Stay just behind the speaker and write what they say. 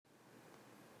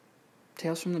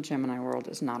Tales from the Gemini World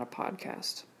is not a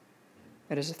podcast.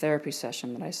 It is a therapy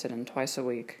session that I sit in twice a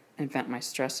week and vent my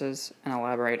stresses and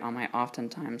elaborate on my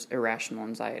oftentimes irrational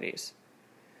anxieties.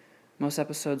 Most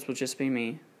episodes will just be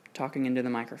me talking into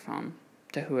the microphone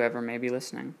to whoever may be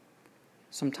listening.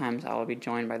 Sometimes I will be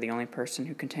joined by the only person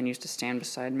who continues to stand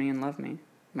beside me and love me,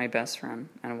 my best friend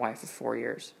and a wife of 4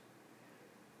 years.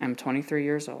 I am 23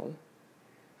 years old.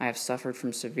 I have suffered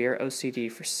from severe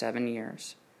OCD for 7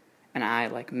 years, and I,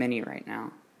 like many right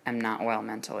now, am not well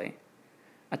mentally.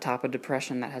 Atop a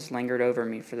depression that has lingered over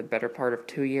me for the better part of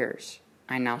 2 years,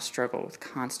 I now struggle with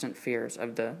constant fears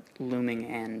of the looming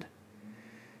end.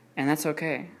 And that's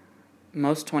okay.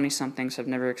 Most 20-somethings have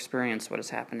never experienced what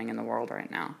is happening in the world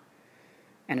right now,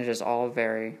 and it is all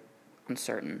very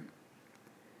uncertain.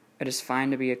 It is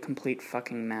fine to be a complete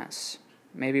fucking mess.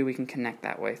 Maybe we can connect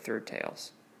that way through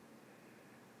tales.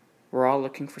 We're all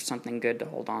looking for something good to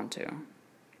hold on to.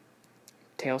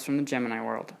 Tales from the Gemini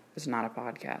World is not a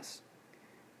podcast.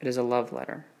 It is a love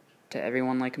letter to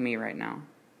everyone like me right now.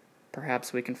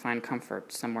 Perhaps we can find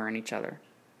comfort somewhere in each other.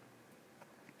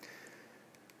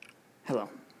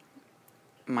 Hello.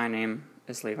 My name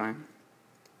is Levi,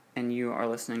 and you are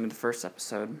listening to the first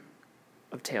episode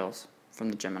of Tales from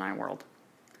the Gemini World.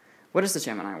 What is the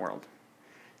Gemini World?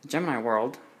 The Gemini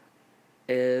World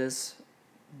is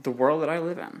the world that I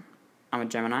live in. I'm a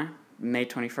Gemini, May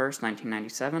 21st,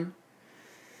 1997,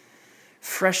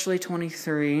 freshly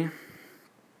 23,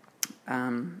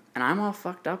 and I'm all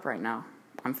fucked up right now.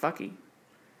 I'm fucky.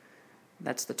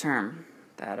 That's the term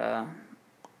that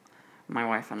my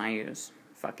wife and I use,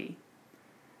 fucky.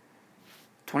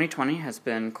 2020 has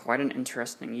been quite an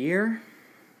interesting year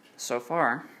so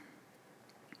far,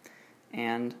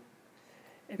 and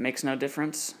it makes no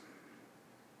difference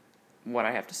what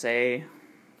I have to say,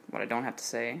 what I don't have to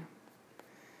say.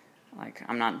 Like,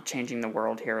 I'm not changing the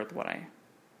world here with what I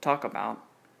talk about,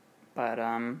 but,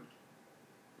 I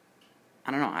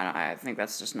don't know, I think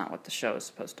that's just not what the show is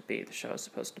supposed to be. The show is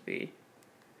supposed to be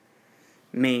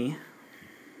me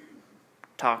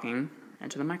talking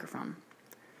into the microphone.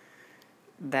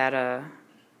 That,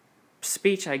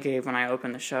 speech I gave when I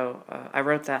opened the show, I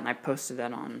wrote that and I posted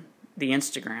that on the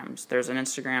Instagrams. There's an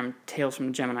Instagram, Tales from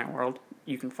the Gemini World,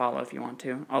 you can follow if you want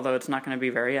to, although it's not going to be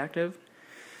very active.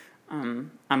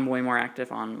 I'm way more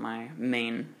active on my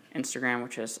main Instagram,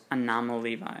 which is Anama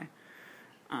Levi.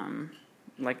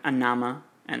 Like Anama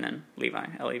and then Levi,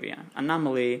 L-E-V-I.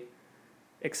 Anomaly,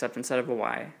 except instead of a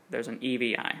Y, there's an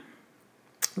E-V-I.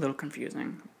 A little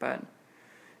confusing, but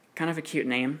kind of a cute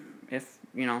name if,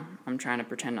 I'm trying to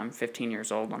pretend I'm 15 years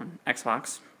old on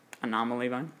Xbox. Anama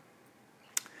Levi.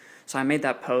 So I made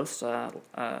that post,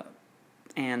 because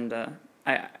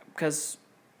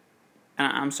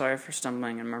I'm sorry for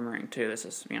stumbling and murmuring too. This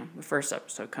is, the first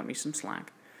episode, cut me some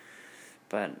slack.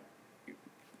 But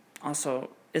also,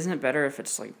 isn't it better if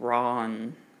it's like raw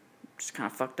and just kind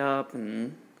of fucked up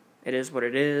and it is what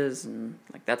it is and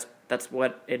like that's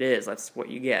what it is. That's what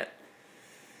you get.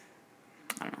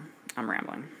 I don't know. I'm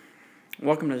rambling.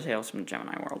 Welcome to the Tales from the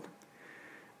Gemini World.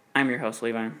 I'm your host,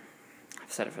 Levi.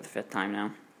 I've said it for the 5th time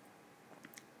now.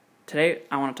 Today,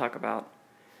 I want to talk about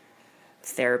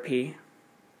therapy,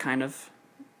 kind of.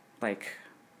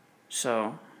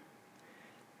 So,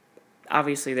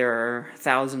 obviously there are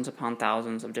thousands upon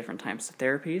thousands of different types of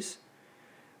therapies,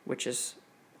 which is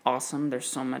awesome. There's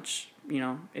so much,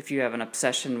 if you have an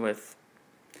obsession with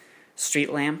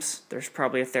street lamps, there's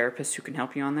probably a therapist who can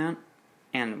help you on that.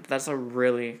 And that's a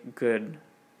really good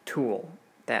tool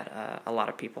that a lot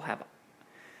of people have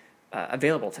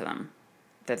available to them.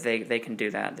 That they can do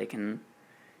that. They can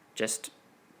just,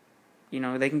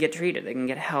 they can get treated. They can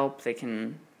get help. They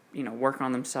can, work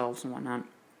on themselves and whatnot.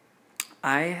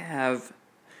 I have,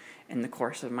 in the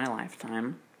course of my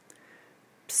lifetime,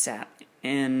 sat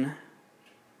in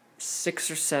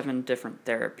 6 or 7 different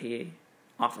therapy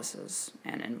offices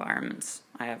and environments.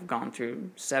 I have gone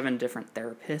through 7 different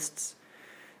therapists.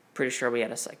 Pretty sure we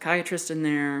had a psychiatrist in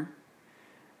there.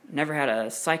 Never had a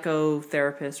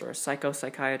psychotherapist or a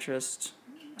psychopsychiatrist.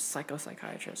 A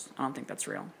psychopsychiatrist. I don't think that's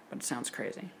real, but it sounds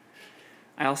crazy.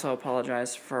 I also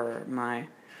apologize for my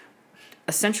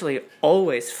essentially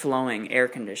always flowing air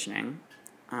conditioning.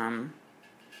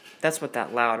 That's what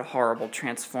that loud, horrible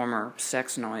transformer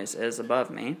sex noise is above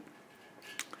me.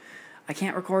 I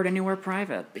can't record anywhere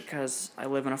private because I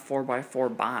live in a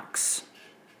 4x4 box.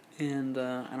 And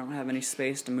I don't have any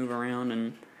space to move around,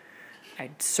 and I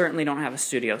certainly don't have a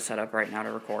studio set up right now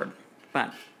to record.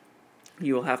 But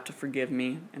you will have to forgive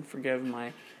me and forgive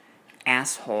my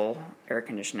asshole air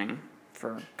conditioning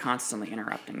for constantly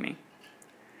interrupting me.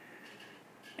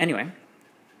 Anyway,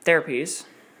 therapies,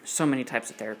 so many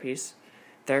types of therapies.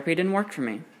 Therapy didn't work for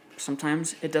me.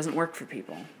 Sometimes it doesn't work for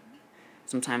people.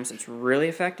 Sometimes it's really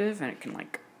effective and it can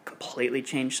like completely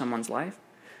change someone's life.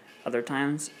 Other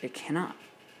times it cannot.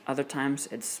 Other times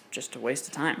it's just a waste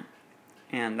of time.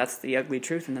 And that's the ugly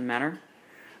truth in the matter.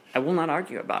 I will not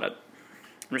argue about it.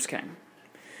 I'm just kidding.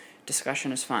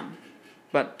 Discussion is fun.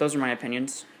 But those are my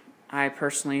opinions. I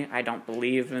don't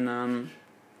believe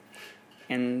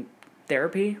in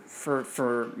therapy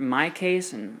for my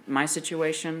case and my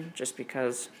situation, just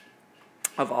because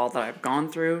of all that I've gone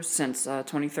through since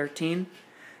 2013.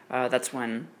 That's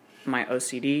when my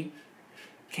OCD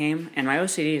came, and my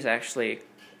OCD is actually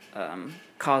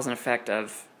cause and effect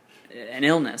of an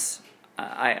illness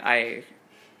I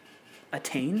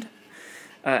attained.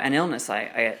 An illness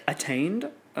I attained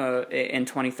in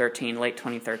 2013, late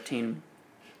 2013,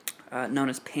 known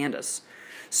as PANDAS.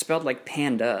 Spelled like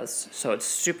pandas, so it's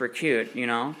super cute,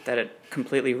 that it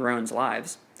completely ruins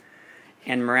lives.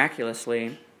 And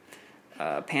miraculously,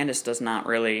 PANDAS does not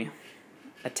really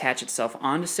attach itself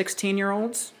onto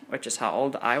 16-year-olds, which is how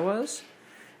old I was.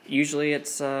 Usually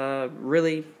it's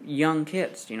really young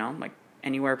kids, like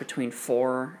anywhere between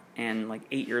 4 and like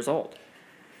 8 years old.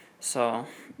 So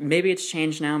maybe it's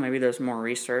changed now, maybe there's more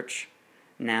research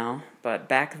now, but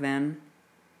back then,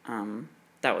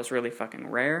 that was really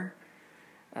fucking rare.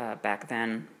 Back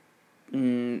then,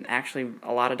 actually,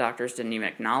 a lot of doctors didn't even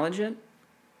acknowledge it.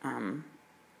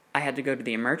 I had to go to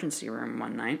the emergency room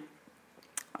one night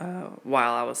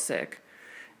while I was sick,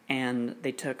 and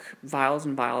they took vials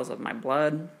and vials of my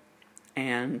blood,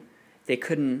 and they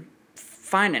couldn't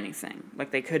find anything.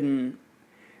 Like, they couldn't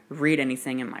read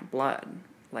anything in my blood,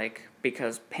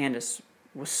 because PANDAS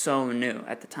was so new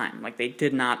at the time. Like, they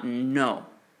did not know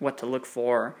what to look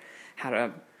for, how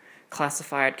to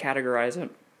classify it, categorize it.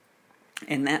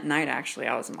 And that night, actually,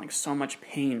 I was in so much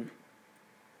pain.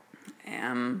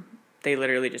 They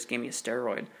literally just gave me a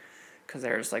steroid because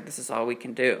they're just like, this is all we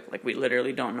can do. We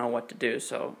literally don't know what to do.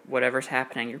 So whatever's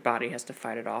happening, your body has to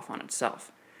fight it off on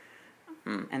itself.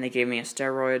 And they gave me a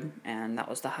steroid, and that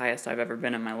was the highest I've ever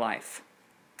been in my life.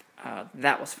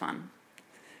 That was fun.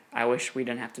 I wish we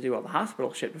didn't have to do all the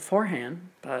hospital shit beforehand,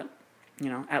 but,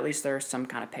 at least there's some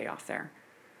kind of payoff there.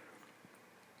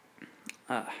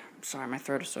 Sorry, my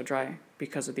throat is so dry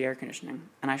because of the air conditioning.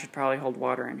 And I should probably hold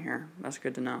water in here. That's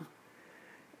good to know.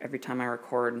 Every time I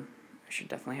record, I should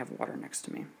definitely have water next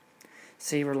to me.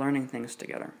 See, we're learning things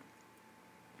together.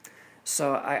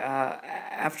 So,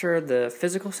 after the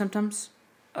physical symptoms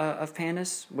of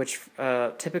PANDAS, which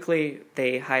typically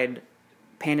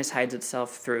PANDAS hides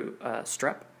itself through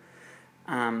strep.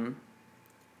 I'm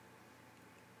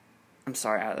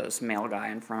sorry, this male guy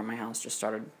in front of my house just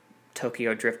started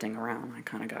Tokyo drifting around. I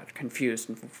kind of got confused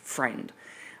and frightened.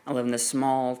 I live in this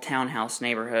small townhouse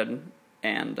neighborhood,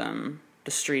 and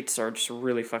the streets are just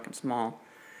really fucking small,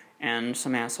 and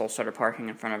some asshole started parking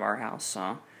in front of our house,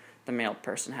 so the male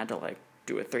person had to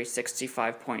do a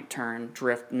 365-point turn,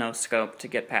 drift, no scope to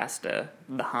get past the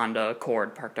Honda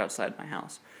Accord parked outside my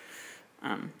house.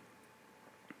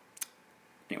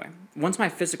 Anyway, once my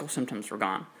physical symptoms were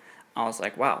gone, I was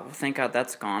like, wow, well, thank God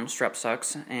that's gone. Strep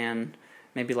sucks, and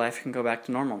maybe life can go back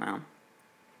to normal now.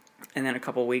 And then a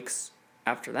couple weeks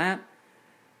after that,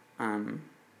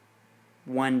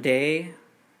 one day,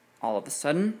 all of a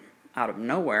sudden, out of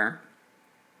nowhere,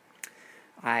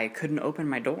 I couldn't open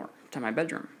my door to my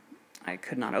bedroom. I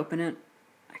could not open it.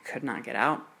 I could not get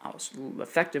out. I was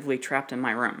effectively trapped in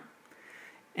my room.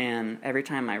 And every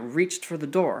time I reached for the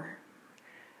door,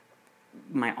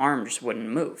 my arm just wouldn't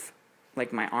move.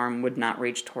 My arm would not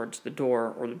reach towards the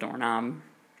door or the doorknob.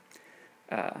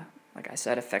 Like I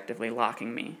said, effectively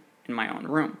locking me in my own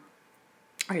room.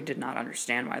 I did not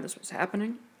understand why this was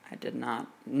happening.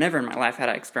 Never in my life had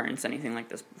I experienced anything like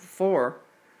this before.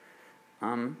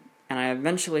 And I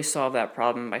eventually solved that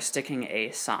problem by sticking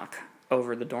a sock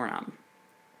over the doorknob.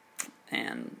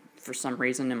 And for some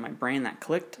reason in my brain that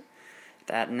clicked,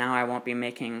 that now I won't be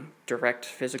making direct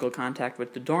physical contact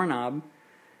with the doorknob,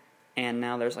 and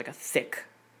now there's a thick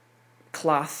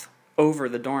cloth over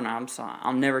the doorknob, so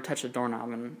I'll never touch the doorknob,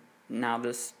 and now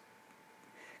this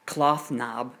cloth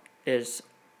knob is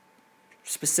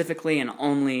specifically and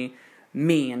only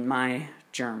me and my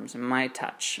germs and my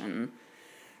touch, and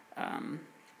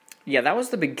that was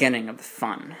the beginning of the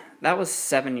fun. That was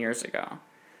 7 years ago.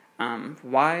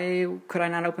 Why could I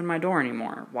not open my door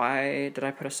anymore? Why did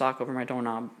I put a sock over my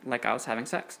doorknob like I was having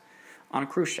sex on a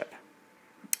cruise ship?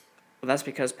 Well, that's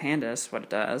because PANDAS, what it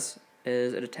does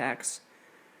is it attacks.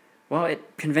 Well,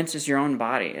 it convinces your own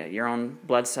body, your own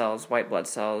blood cells, white blood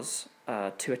cells,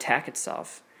 to attack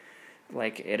itself.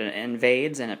 It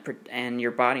invades, and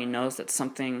your body knows that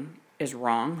something is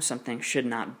wrong, something should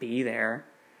not be there,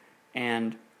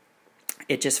 and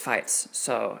it just fights.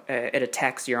 So it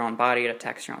attacks your own body, it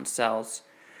attacks your own cells.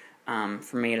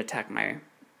 For me, it attacked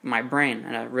my brain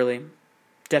in a really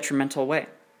detrimental way.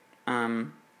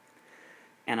 And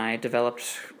I developed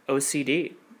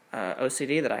OCD,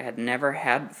 OCD that I had never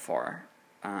had before.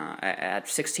 At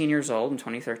 16 years old in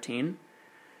 2013,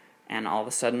 and all of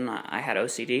a sudden I had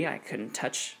OCD. I couldn't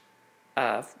touch.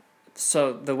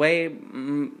 So the way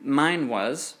mine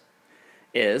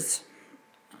is,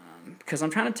 because I'm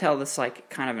trying to tell this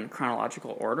like kind of in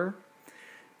chronological order.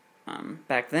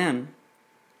 Back then,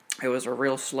 it was a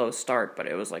real slow start, but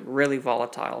it was like really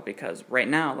volatile because right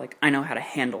now, like I know how to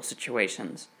handle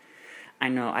situations. I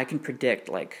know I can predict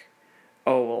like,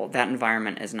 oh well, that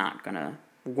environment is not gonna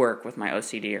work with my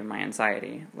OCD or my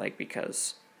anxiety, like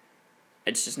because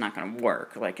it's just not gonna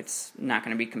work. Like it's not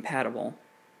gonna be compatible.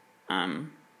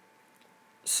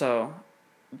 So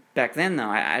back then though,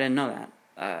 I didn't know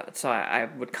that. So I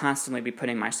would constantly be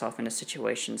putting myself into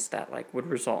situations that like would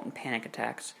result in panic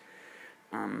attacks,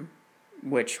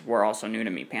 which were also new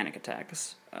to me. Panic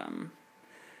attacks.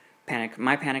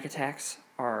 My panic attacks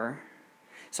are.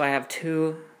 So I have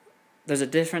two. There's a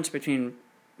difference between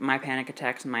my panic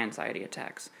attacks and my anxiety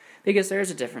attacks, because there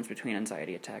is a difference between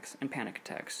anxiety attacks and panic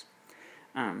attacks.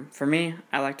 For me,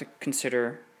 I like to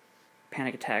consider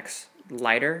panic attacks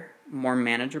lighter, more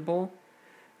manageable,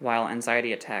 while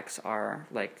anxiety attacks are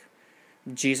like,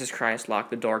 Jesus Christ, lock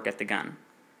the door, get the gun.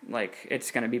 Like, it's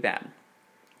going to be bad.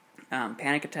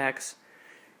 Panic attacks,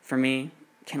 for me,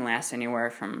 can last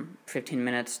anywhere from 15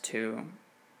 minutes to,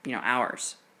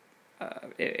 hours.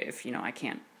 If, I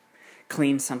can't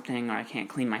clean something, or I can't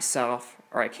clean myself,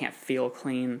 or I can't feel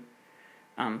clean.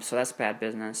 So that's bad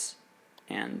business.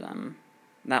 And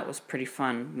that was pretty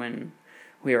fun when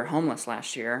we were homeless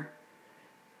last year,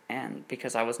 and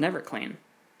because I was never clean.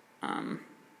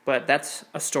 But that's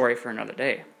a story for another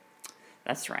day.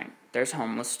 That's right. There's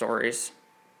homeless stories.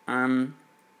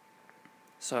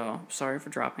 So sorry for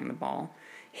dropping the ball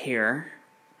here.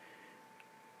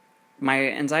 My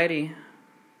anxiety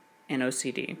and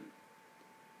OCD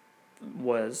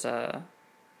was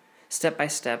step by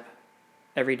step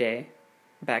every day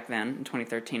back then in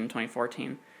 2013 and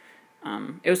 2014.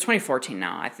 It was 2014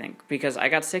 now, I think, because I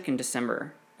got sick in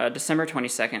December. December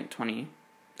 22nd,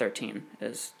 2013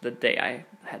 is the day I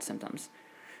had symptoms.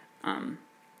 And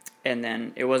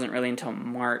then it wasn't really until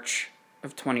March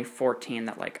of 2014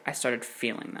 that, like, I started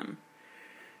feeling them,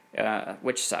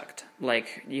 which sucked.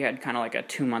 Like, you had kind of like a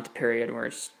 2-month period where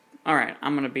it's, all right,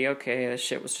 I'm going to be okay. This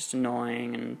shit was just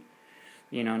annoying. And,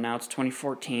 now it's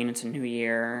 2014. It's a new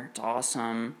year. It's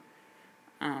awesome.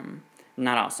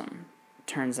 Not awesome.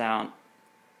 Turns out,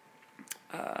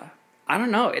 I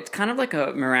don't know. It's kind of like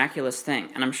a miraculous thing.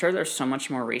 And I'm sure there's so much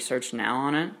more research now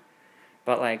on it.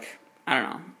 But, like, I don't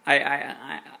know.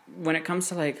 I when it comes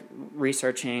to, like,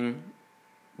 researching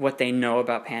what they know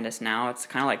about pandas now, it's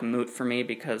kind of like moot for me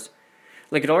because,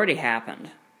 like, it already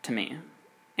happened to me.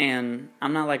 And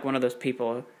I'm not like one of those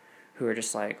people who are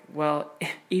just like, well,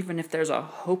 even if there's a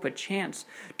hope, a chance,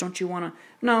 don't you want to?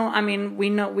 No, I mean,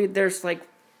 there's like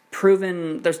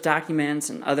proven, there's documents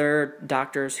and other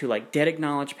doctors who like did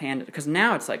acknowledge pandas, because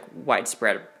now it's like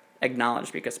widespread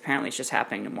acknowledged because apparently it's just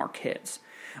happening to more kids,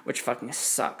 which fucking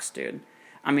sucks, dude.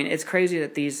 I mean, it's crazy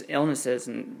that these illnesses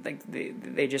and like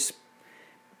they just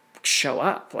show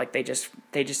up, like they just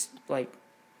like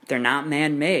they're not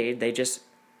man-made, they just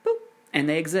boop and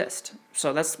they exist.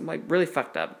 So that's like really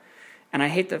fucked up. And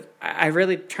I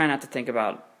really try not to think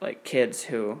about like kids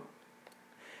who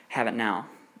have it now.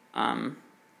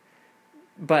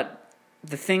 But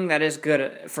the thing that is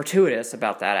fortuitous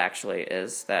about that actually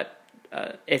is that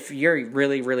if you're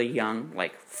really, really young,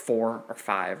 like 4 or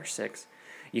 5 or 6,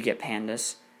 you get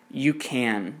pandas, you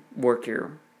can work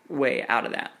your way out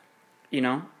of that.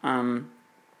 I mean,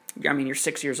 you're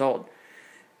 6 years old.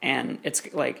 And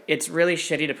it's like, it's really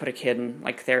shitty to put a kid in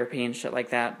like therapy and shit like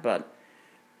that, but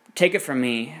take it from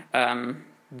me,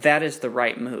 that is the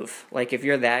right move. Like, if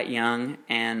you're that young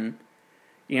and,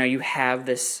 you have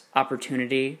this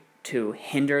opportunity to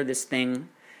hinder this thing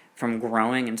from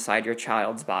growing inside your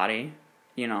child's body,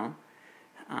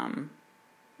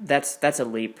 that's a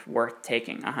leap worth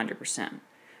taking 100%.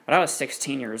 But I was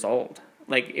 16 years old.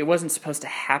 Like, it wasn't supposed to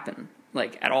happen,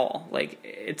 like, at all. Like,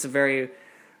 it's a very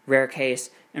rare case.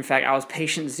 In fact, I was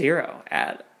patient 0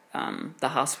 at the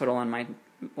hospital in my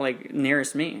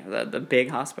nearest me, the big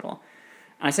hospital.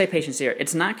 And I say patient 0,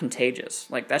 it's not contagious.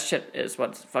 Like, that shit is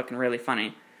what's fucking really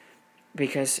funny,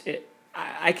 because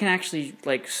I can actually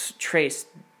like trace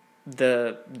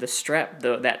the strep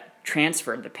that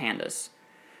transferred the pandas.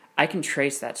 I can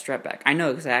trace that strep back. I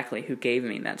know exactly who gave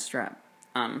me that strep.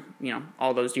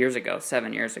 all those years ago,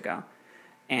 7 years ago.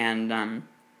 And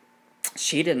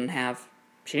she didn't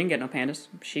get no pandas.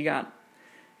 She got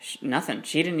nothing.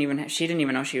 She didn't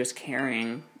even know she was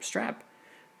carrying strep.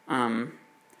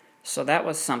 So that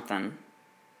was something.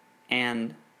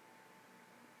 And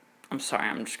I'm sorry,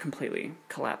 I'm just completely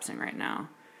collapsing right now.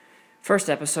 First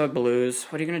episode, blues.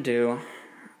 What are you gonna do?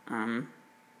 I'm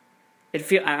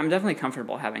definitely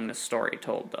comfortable having this story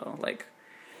told, though. Like,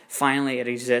 finally it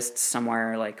exists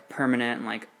somewhere, like, permanent, and,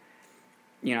 like,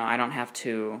 I don't have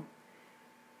to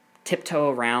tiptoe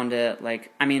around it.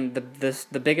 Like, I mean,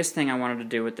 the biggest thing I wanted to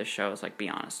do with this show is, like, be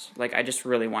honest. Like, I just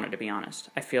really wanted to be honest.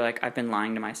 I feel like I've been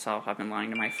lying to myself, I've been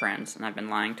lying to my friends, and I've been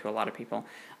lying to a lot of people.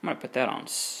 I'm gonna put that on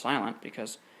silent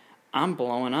because I'm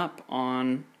blowing up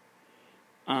on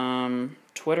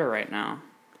Twitter right now.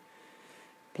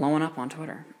 Blowing up on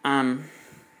Twitter.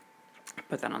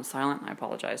 Put that on silent. I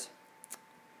apologize.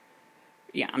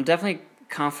 Yeah, I'm definitely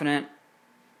confident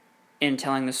in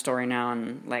telling this story now,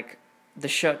 and, like, the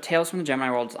show Tales from the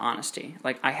Gemini World is honesty.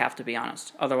 Like, I have to be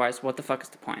honest. Otherwise, what the fuck is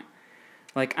the point?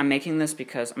 Like, I'm making this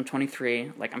because I'm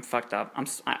 23. Like, I'm fucked up.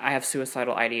 I have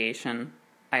suicidal ideation.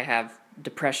 I have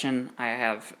depression. I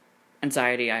have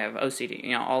anxiety. I have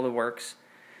OCD. All the works.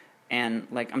 And,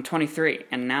 like, I'm 23,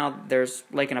 and now there's,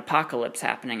 like, an apocalypse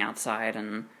happening outside,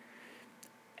 and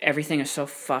everything is so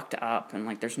fucked up, and,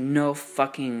 like, there's no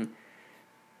fucking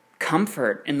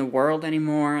comfort in the world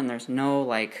anymore, and there's no,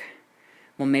 like,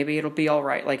 well, maybe it'll be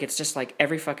alright. Like, it's just, like,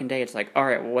 every fucking day, it's like,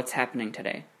 alright, well, what's happening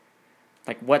today?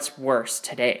 Like, what's worse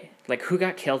today? Like, who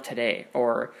got killed today?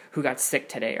 Or who got sick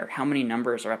today? Or how many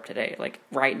numbers are up today? Like,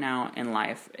 right now in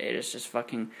life, it is just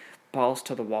fucking balls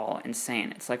to the wall,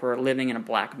 insane. It's like we're living in a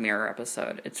Black Mirror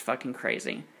episode. It's fucking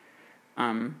crazy.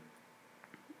 And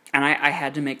I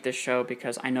had to make this show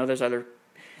because I know there's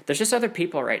just other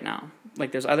people right now.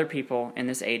 Like, there's other people in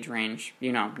this age range,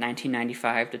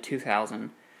 1995 to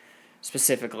 2000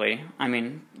 specifically. I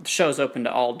mean, the show's open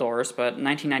to all doors, but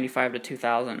 1995 to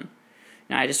 2000.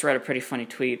 I just read a pretty funny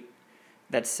tweet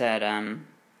that said,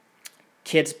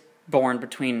 kids born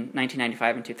between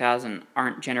 1995 and 2000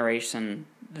 aren't Generation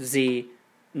Z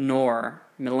nor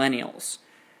millennials.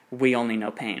 We only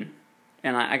know pain.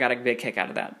 And I got a big kick out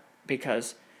of that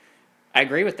because I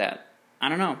agree with that. I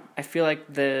don't know. I feel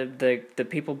like the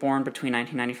people born between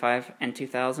 1995 and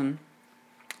 2000,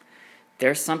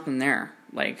 there's something there.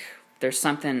 Like, there's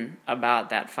something about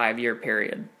that 5-year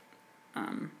period.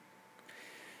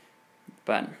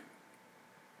 But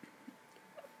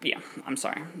yeah, I'm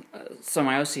sorry. So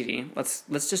my OCD,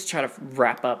 let's just try to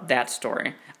wrap up that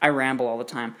story. I ramble all the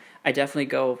time. I definitely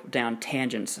go down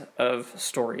tangents of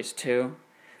stories too,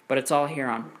 but it's all here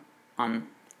on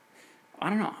I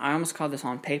don't know. I almost called this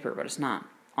on paper, but it's not.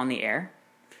 On the air.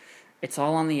 It's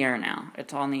all on the air now.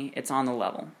 It's on the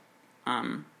level.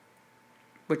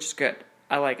 Which is good.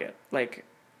 I like it. Like,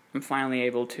 I'm finally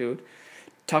able to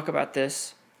talk about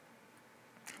this.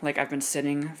 Like, I've been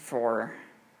sitting for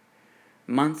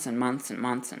months and months and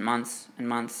months and months and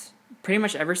months, pretty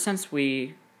much ever since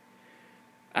we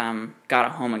got a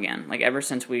home again. Like, ever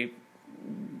since we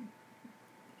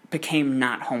became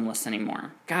not homeless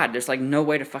anymore. God, there's, like, no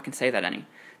way to fucking say that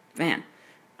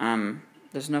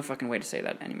there's no fucking way to say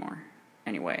that anymore.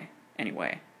 Anyway.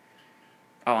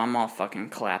 Oh, I'm all fucking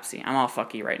collapsy. I'm all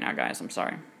fucky right now, guys. I'm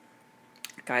sorry.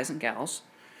 Guys and gals.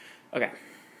 Okay.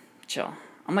 Chill.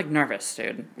 I'm, like, nervous,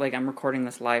 dude. Like, I'm recording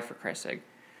this live, for Christ's sake.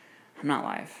 I'm not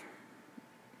live.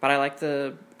 But I like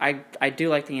I do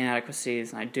like the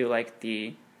inadequacies, and I do like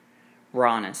the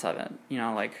rawness of it.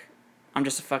 Like, I'm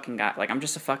just a fucking guy. Like, I'm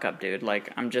just a fuck up, dude.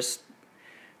 Like, I'm just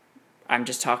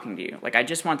talking to you. Like, I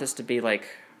just want this to be, like,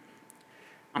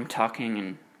 I'm talking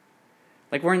and,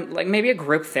 like, we're in, like, maybe a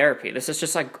group therapy. This is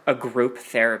just, like, a group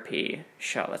therapy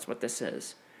show. That's what this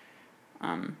is.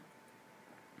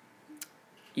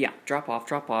 Yeah, drop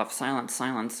off,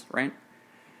 silence, right?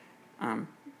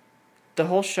 The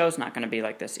whole show's not going to be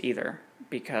like this either,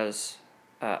 because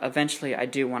eventually I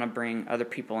do want to bring other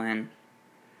people in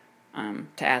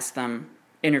to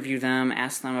interview them,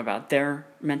 ask them about their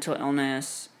mental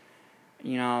illness,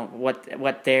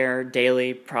 what their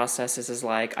daily processes is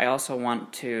like. I also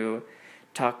want to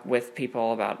talk with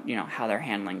people about, how they're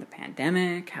handling the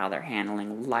pandemic, how they're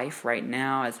handling life right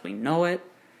now as we know it.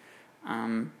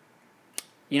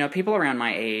 People around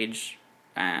my age,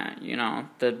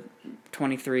 the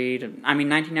 23 to,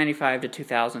 1995 to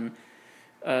 2000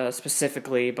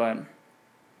 specifically, but,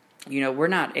 we're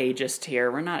not ageist here.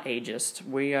 We're not ageist.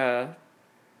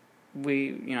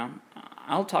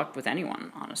 I'll talk with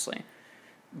anyone, honestly.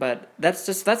 But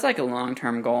that's like a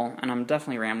long-term goal, and I'm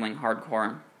definitely rambling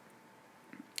hardcore.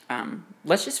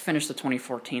 Let's just finish the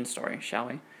 2014 story, shall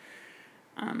we?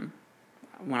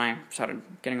 When I started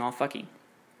getting all fucky.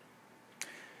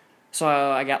 So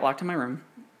I got locked in my room.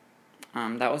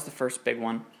 That was the first big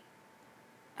one.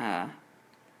 And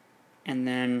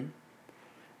then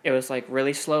it was like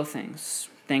really slow things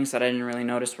that I didn't really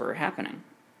notice were happening.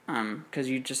 Because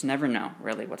you just never know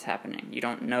really what's happening. You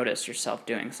don't notice yourself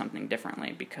doing something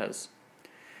differently because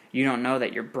you don't know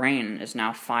that your brain is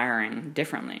now firing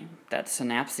differently, that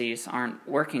synapses aren't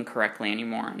working correctly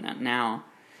anymore, and that now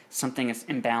something is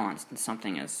imbalanced and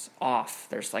something is off.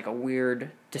 There's like a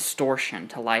weird distortion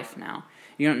to life now.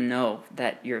 You don't know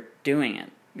that you're doing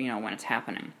it, when it's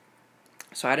happening.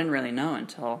 So I didn't really know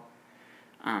until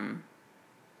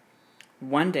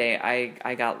one day I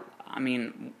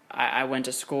went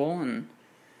to school, and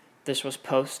this was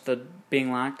post the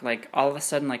being locked. Like, all of a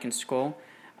sudden, like in school,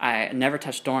 I never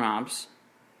touched doorknobs.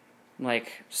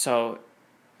 Like, so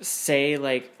say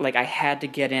like I had to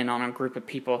get in on a group of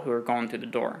people who were going through the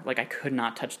door. Like, I could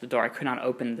not touch the door. I could not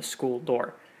open the school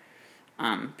door.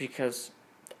 Because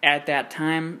at that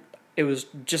time, it was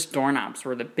just doorknobs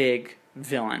were the big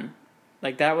villain.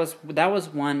 Like, that was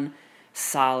one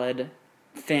solid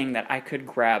thing that I could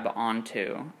grab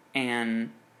onto,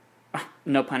 and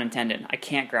no pun intended, I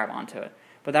can't grab onto it.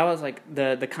 But that was like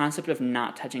the concept of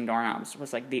not touching doorknobs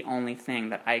was like the only thing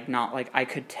that I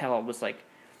could tell was like,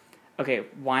 okay,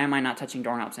 why am I not touching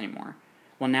doorknobs anymore?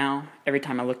 Well, now every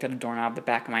time I looked at a doorknob, the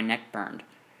back of my neck burned.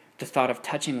 The thought of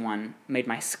touching one made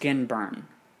my skin burn.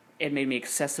 It made me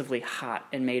excessively hot.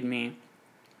 It made me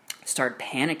start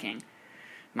panicking.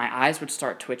 My eyes would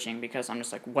start twitching because I'm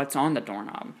just like, what's on the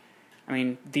doorknob? I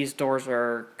mean, these doors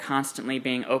are constantly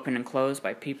being opened and closed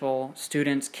by people,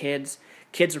 students, kids.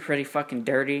 Kids are pretty fucking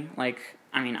dirty. Like,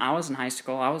 I mean, I was in high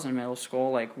school, I was in middle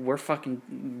school. Like,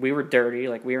 we were dirty.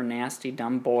 Like, we were nasty,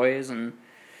 dumb boys. And,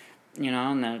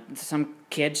 some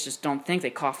kids just don't think. They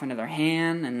cough into their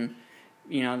hand, and,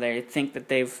 they think that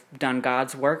they've done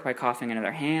God's work by coughing into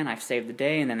their hand. I've saved the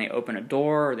day. And then they open a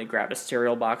door, or they grab a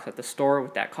cereal box at the store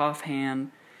with that cough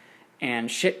hand.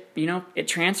 And shit, it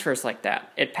transfers like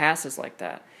that. It passes like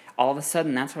that. All of a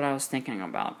sudden, that's what I was thinking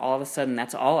about. All of a sudden,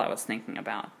 that's all I was thinking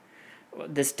about.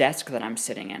 This desk that I'm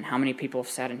sitting in, how many people have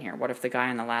sat in here? What if the guy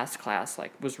in the last class,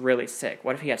 was really sick?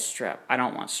 What if he had strep? I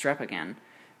don't want strep again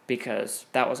because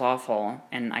that was awful,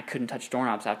 and I couldn't touch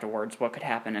doorknobs afterwards. What could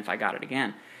happen if I got it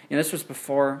again? This was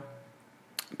before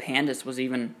Pandas was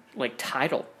even,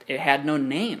 titled. It had no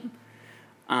name.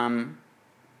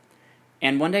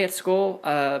 And one day at school,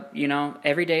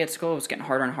 every day at school it was getting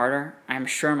harder and harder. I'm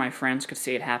sure my friends could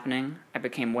see it happening. I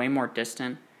became way more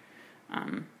distant.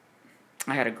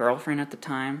 I had a girlfriend at the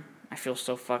time. I feel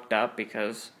so fucked up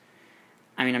because,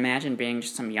 imagine being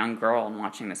just some young girl and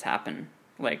watching this happen,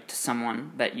 to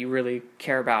someone that you really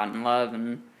care about and love,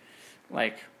 and,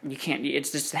 you can't,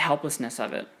 it's just the helplessness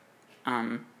of it.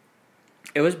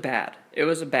 It was bad. It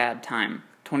was a bad time.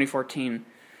 2014,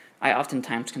 I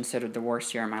oftentimes considered the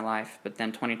worst year of my life, but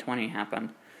then 2020 happened.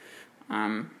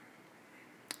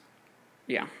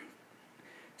 Yeah.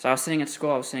 So I was sitting at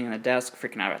school, I was sitting at the desk,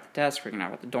 freaking out about the desk, freaking out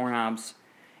about the doorknobs,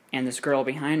 and this girl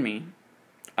behind me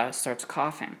starts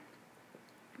coughing.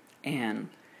 And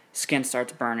skin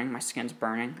starts burning, my skin's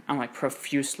burning. I'm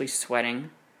profusely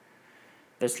sweating.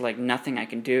 There's nothing I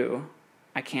can do.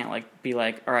 I can't be all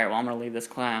right, well, I'm going to leave this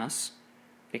class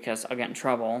because I'll get in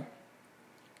trouble.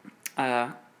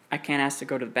 I can't ask to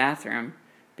go to the bathroom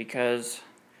because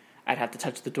I'd have to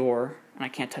touch the door, and I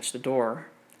can't touch the door.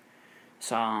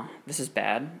 So this is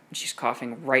bad. She's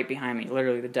coughing right behind me,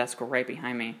 literally the desk right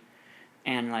behind me.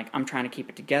 And I'm trying to keep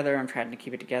it together.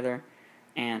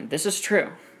 And this is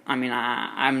true.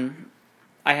 I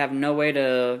have no way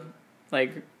to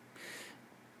I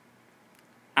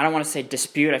don't want to say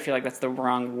dispute. I feel like that's the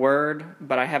wrong word,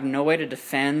 but I have no way to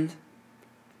defend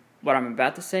what I'm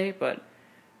about to say. But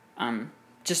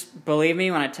just believe me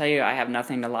when I tell you I have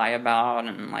nothing to lie about,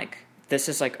 and this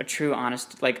is a true,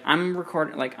 honest. I'm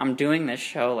recording, I'm doing this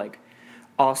show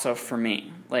also for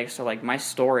me. So my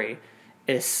story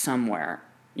is somewhere,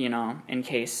 in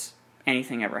case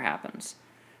anything ever happens.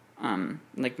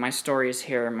 My story is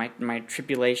here, my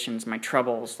tribulations, my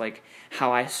troubles,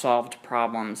 how I solved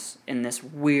problems in this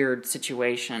weird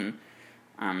situation.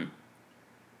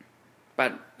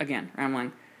 But again,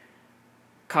 rambling.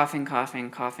 Coughing,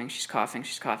 she's coughing.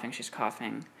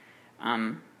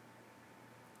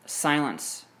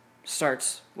 Silence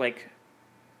starts,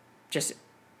 just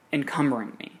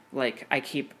encumbering me.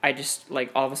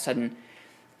 All of a sudden,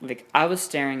 I was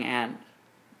staring at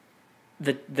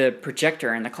the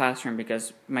projector in the classroom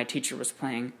because my teacher was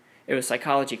playing, it was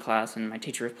psychology class, and my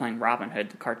teacher was playing Robin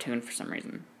Hood, the cartoon, for some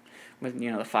reason. with,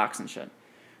 the fox and shit.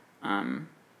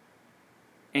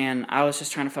 And I was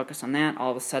just trying to focus on that. All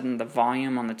of a sudden, the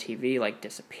volume on the TV, like,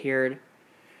 disappeared.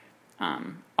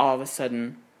 All of a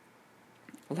sudden,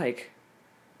 like,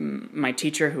 my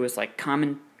teacher, who was, like,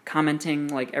 commenting,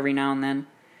 like, every now and then,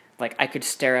 like, I could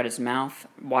stare at his mouth,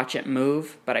 watch it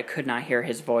move, but I could not hear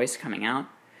his voice coming out.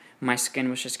 My skin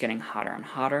was just getting hotter and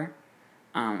hotter.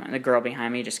 And the girl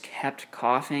behind me just kept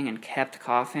coughing and kept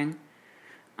coughing.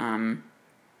 And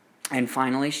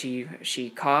finally, she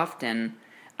coughed, and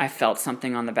I felt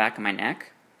something on the back of my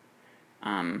neck,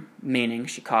 meaning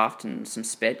she coughed and some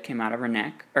spit came out of her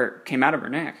neck.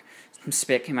 Some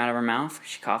spit came out of her mouth.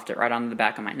 She coughed it right onto the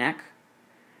back of my neck.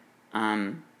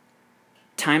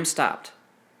 Time stopped.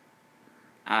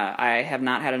 I have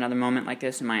not had another moment like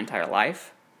this in my entire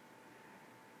life.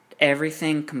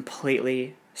 Everything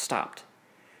completely stopped.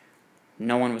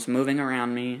 No one was moving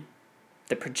around me.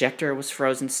 The projector was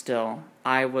frozen still.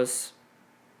 I was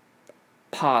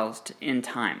paused in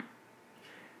time.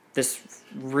 This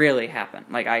really happened.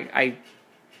 Like, I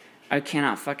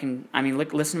cannot fucking... I mean,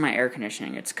 listen to my air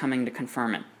conditioning. It's coming to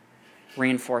confirm it.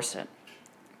 Reinforce it.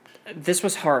 This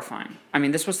was horrifying. I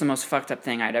mean, this was the most fucked up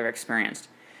thing I'd ever experienced.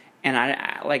 And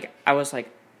I was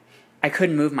like, I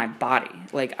couldn't move my body.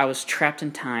 Like, I was trapped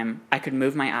in time. I could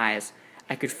move my eyes.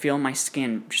 I could feel my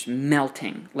skin just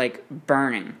melting, like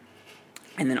burning.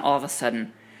 And then all of a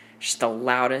sudden, just the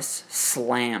loudest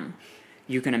slam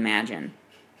you can imagine.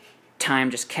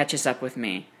 Time just catches up with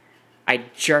me. I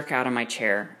jerk out of my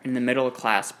chair in the middle of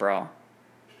class, bro.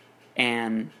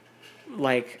 And,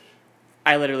 like,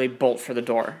 I literally bolt for the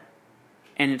door.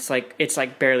 And it's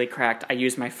like barely cracked. I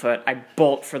use my foot. I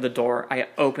bolt for the door. I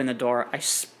open the door. I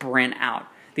sprint out.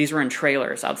 These were in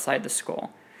trailers outside the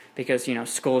school. Because,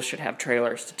 schools should have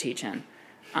trailers to teach in.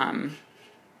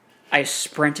 I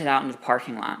sprinted out into the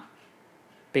parking lot.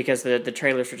 Because the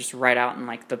trailers were just right out in,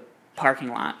 like, the parking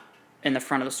lot in the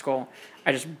front of the school.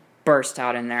 I just burst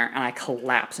out in there, and I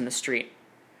collapse in the street.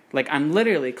 Like, I'm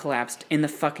literally collapsed in the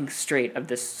fucking street of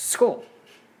this school.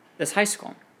 This high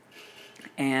school.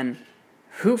 And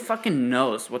who fucking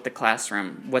knows what the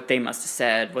classroom, what they must have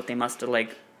said, what they must have,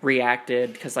 like,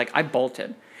 reacted. Because, like, I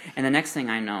bolted. And the next thing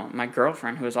I know, my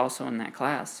girlfriend, who was also in that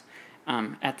class,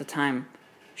 at the time,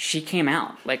 she came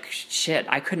out. Like, shit,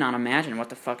 I could not imagine what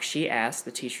the fuck she asked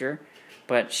the teacher.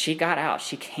 But she got out.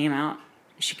 She came out.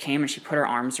 She came and she put her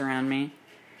arms around me.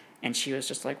 And she was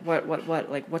just like, what?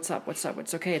 Like, what's up?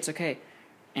 It's okay.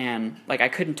 And, like, I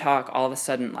couldn't talk all of a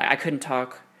sudden. Like, I couldn't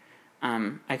talk.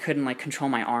 I couldn't, like,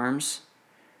 control my arms.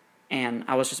 And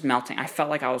I was just melting. I felt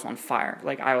like I was on fire.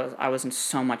 Like, I was in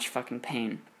so much fucking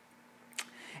pain.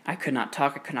 I could not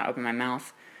talk. I could not open my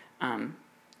mouth.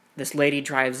 This lady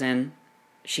drives in.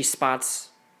 She spots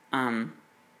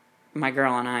my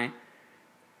girl and I.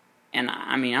 And,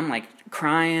 I mean, I'm, like,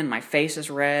 crying. My face is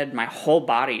red. My whole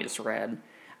body is red.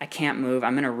 I can't move.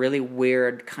 I'm in a really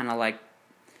weird kind of, like,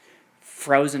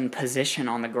 frozen position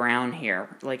on the ground here.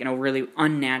 Like, in a really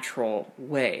unnatural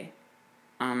way.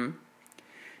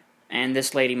 And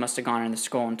this lady must have gone into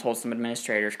school and told some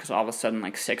administrators, because all of a sudden,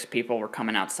 like, 6 people were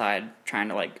coming outside trying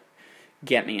to, like,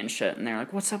 get me and shit. And they're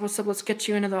like, what's up, let's get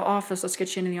you into the office.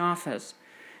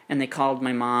 And they called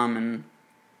my mom, and,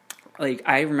 like,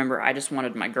 I remember I just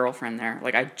wanted my girlfriend there.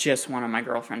 Like, I just wanted my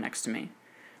girlfriend next to me.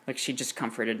 Like, she just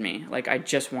comforted me. Like, I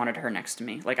just wanted her next to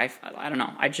me. Like, I don't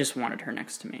know, I just wanted her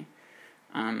next to me.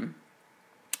 And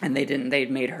they didn't. They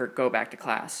made her go back to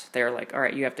class. They were like, all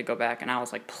right, you have to go back. And I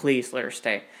was like, please let her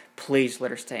stay.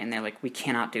 And they're like, we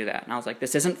cannot do that. And I was like,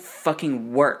 this isn't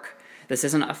fucking work. This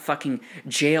isn't a fucking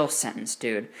jail sentence,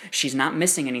 dude. She's not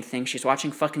missing anything. She's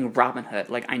watching fucking Robin Hood.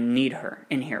 Like, I need her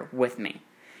in here with me.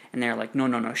 And they're like,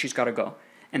 no, she's got to go.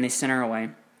 And they sent her away.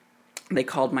 They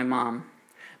called my mom.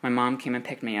 My mom came and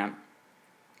picked me up.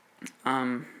 My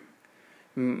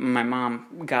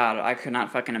mom, God, I could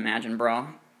not fucking imagine, bro.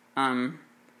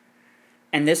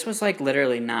 And this was, like,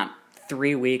 literally not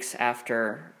 3 weeks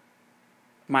after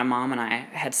my mom and I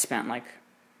had spent, like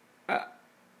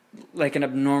an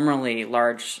abnormally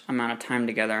large amount of time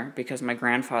together, because my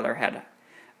grandfather had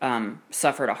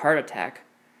suffered a heart attack.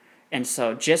 And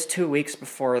so just 2 weeks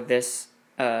before this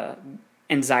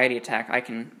anxiety attack, I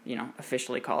can,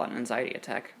 officially call it an anxiety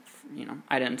attack.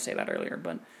 I didn't say that earlier,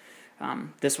 but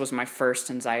this was my first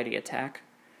anxiety attack.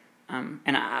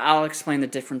 And I'll explain the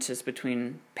differences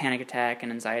between panic attack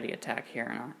and anxiety attack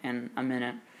here in a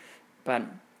minute. But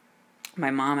my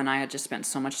mom and I had just spent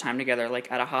so much time together, like,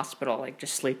 at a hospital, like,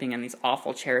 just sleeping in these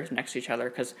awful chairs next to each other,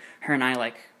 because her and I,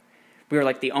 like, we were,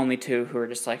 like, the only two who were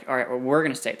just like, all right, well, we're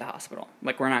going to stay at the hospital.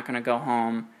 Like, we're not going to go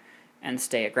home and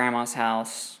stay at grandma's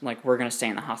house. Like, we're going to stay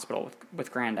in the hospital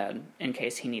with granddad in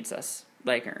case he needs us.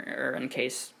 Like, or in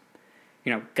case,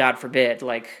 God forbid,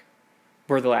 like,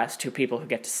 we're the last two people who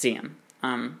get to see him.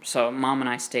 So mom and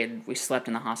I we slept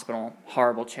in the hospital,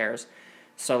 horrible chairs.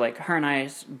 So, like, her and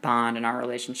I's bond and our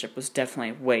relationship was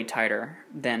definitely way tighter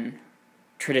than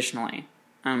traditionally.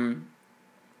 And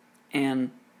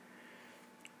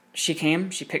she came,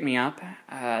 she picked me up,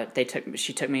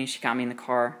 she took me, she got me in the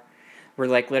car. We're,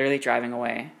 like, literally driving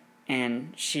away.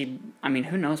 And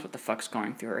who knows what the fuck's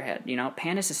going through her head,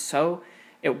 Pandas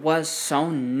it was so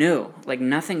new. Like,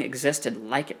 nothing existed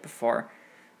like it before.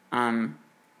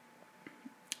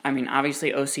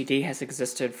 Obviously OCD has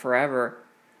existed forever,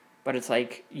 but it's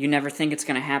like, you never think it's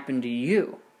going to happen to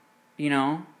you,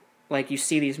 Like, you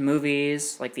see these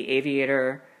movies, like The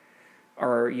Aviator,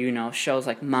 or, shows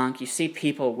like Monk. You see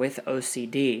people with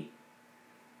OCD,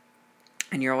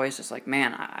 and you're always just like,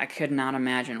 man, I could not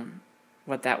imagine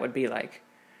what that would be like.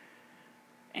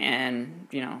 And,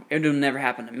 it would never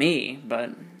happen to me,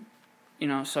 but,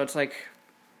 so it's like,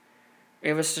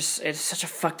 it's such a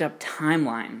fucked up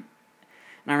timeline.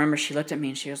 And I remember she looked at me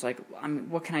and she was like,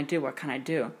 what can I do? What can I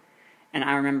do? And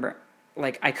I remember,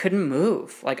 like, I couldn't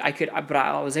move. Like, but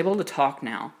I was able to talk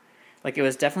now. Like, it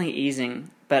was definitely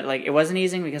easing, but, like, it wasn't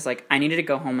easing because, like, I needed to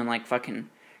go home and, like, fucking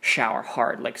shower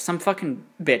hard. Like, some fucking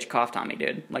bitch coughed on me,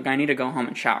 dude. Like, I need to go home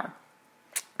and shower.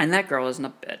 And that girl isn't a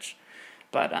bitch.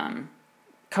 But,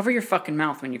 cover your fucking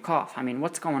mouth when you cough.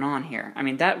 What's going on here?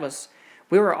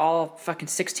 We were all fucking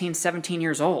 16, 17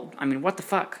 years old. What the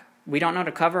fuck? We don't know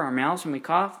to cover our mouths when we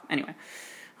cough? Anyway,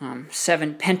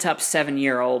 pent-up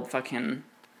 7-year-old fucking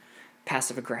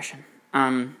passive aggression.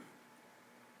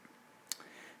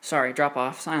 Sorry, drop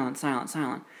off, silent.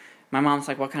 My mom's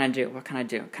like, what can I do? What can I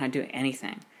do? Can I do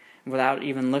anything? Without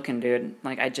even looking, dude,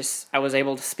 like, I was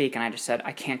able to speak, and I just said,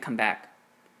 I can't come back.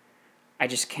 I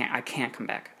can't come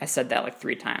back. I said that like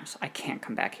 3 times. I can't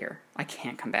come back here. I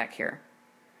can't come back here.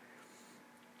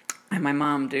 And my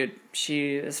mom, dude,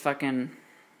 she is fucking...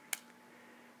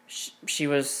 She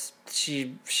was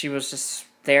just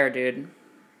there, dude.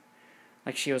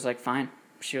 Like, she was like, fine.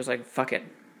 She was like, fuck it.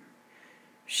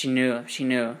 She knew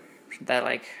that,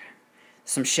 like,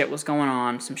 some shit was going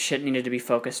on, some shit needed to be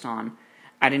focused on.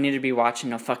 I didn't need to be watching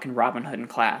no fucking Robin Hood in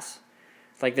class.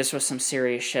 Like, this was some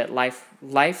serious shit.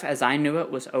 Life as I knew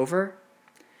it was over,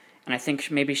 and I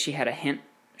think maybe she had a hint.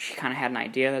 She kind of had an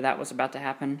idea that was about to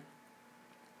happen.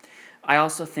 I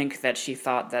also think that she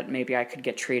thought that maybe I could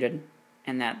get treated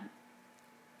and that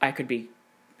I could be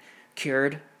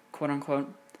cured, quote unquote.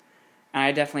 And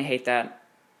I definitely hate that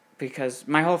because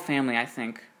my whole family,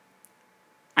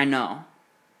 I know.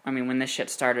 When this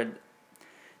shit started,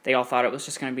 they all thought it was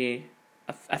just going to be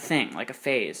a thing, like a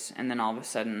phase. And then all of a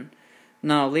sudden,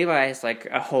 no, Levi is like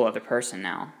a whole other person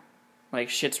now. Like,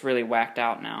 shit's really whacked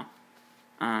out now.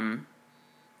 And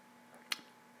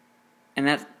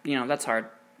that, that's hard.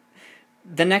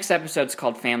 The next episode's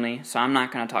called Family, so I'm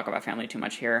not going to talk about family too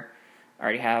much here. I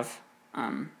already have.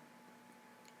 I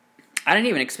didn't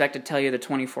even expect to tell you the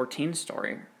 2014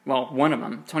 story. Well, one of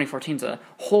them. 2014's a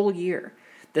whole year.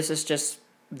 This is just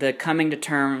the coming to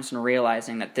terms and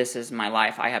realizing that this is my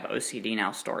life. I have OCD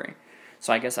now story.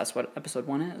 So I guess that's what episode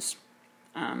 1 is.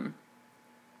 I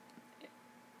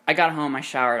got home, I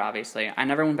showered, obviously. I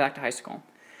never went back to high school.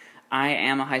 I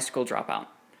am a high school dropout.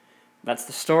 That's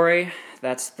the story.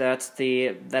 That's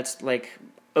like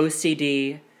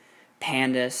OCD,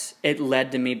 Pandas. It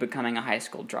led to me becoming a high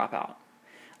school dropout.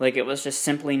 Like, it was just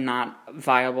simply not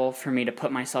viable for me to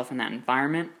put myself in that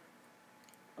environment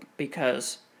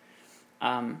because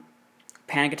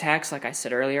panic attacks, like I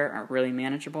said earlier, are really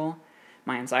manageable.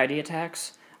 My anxiety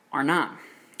attacks are not.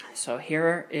 So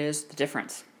here is the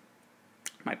difference.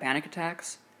 My panic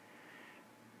attacks,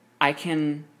 I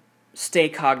can stay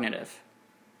cognitive.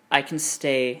 I can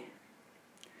stay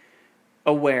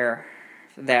aware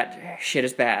that shit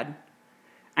is bad.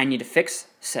 I need to fix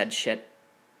said shit,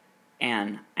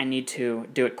 and I need to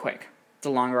do it quick. The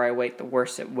longer I wait, the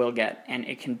worse it will get, and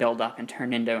it can build up and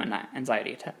turn into an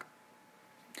anxiety attack.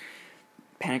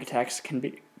 Panic attacks can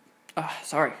be...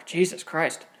 Jesus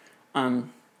Christ.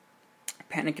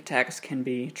 Panic attacks can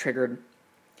be triggered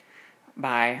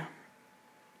by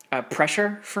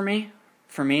pressure for me.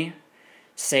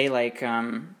 Say, like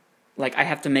I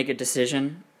have to make a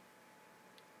decision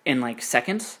in, like,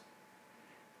 seconds.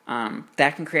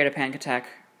 That can create a panic attack.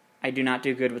 I do not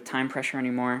do good with time pressure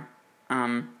anymore.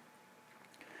 I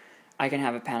can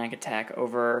have a panic attack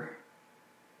over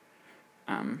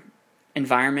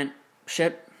environment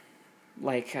shit.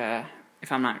 Like,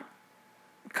 if I'm not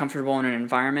comfortable in an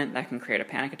environment, that can create a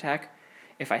panic attack.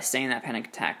 if I stay in that panic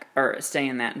attack, or stay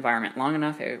in that environment long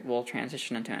enough, it will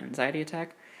transition into an anxiety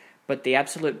attack. But the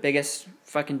absolute biggest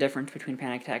fucking difference between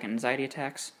panic attack and anxiety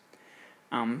attacks,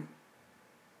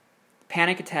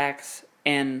 panic attacks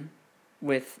end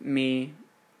with me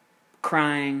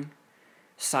crying,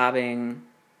 sobbing,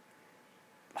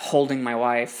 holding my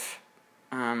wife.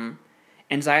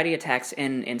 Anxiety attacks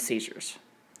end in seizures.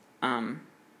 And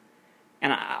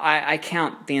I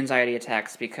count the anxiety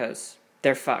attacks because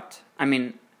they're fucked. I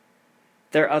mean,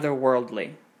 they're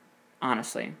otherworldly,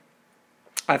 honestly.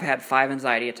 I've had 5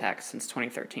 anxiety attacks since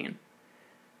 2013.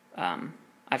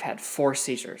 I've had 4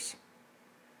 seizures.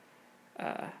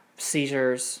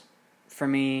 Seizures, for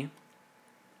me,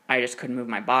 I just couldn't move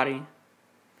my body.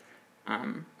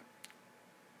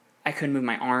 I couldn't move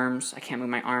my arms. I can't move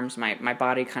my arms. My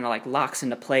body kind of like locks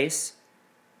into place.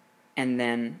 And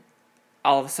then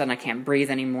all of a sudden I can't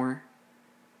breathe anymore.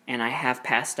 And I have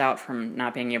passed out from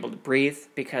not being able to breathe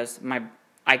because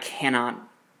I can't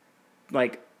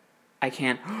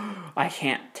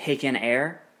take in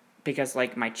air because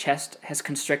like my chest has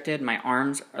constricted, my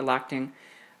arms are locked in.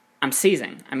 I'm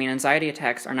seizing. I mean, anxiety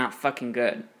attacks are not fucking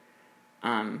good.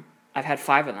 I've had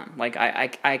 5 of them. Like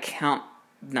I count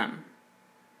them.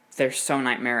 They're so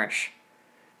nightmarish.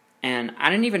 And I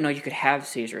didn't even know you could have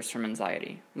seizures from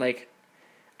anxiety. Like,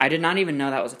 I did not even know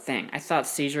that was a thing. I thought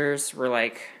seizures were,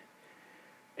 like,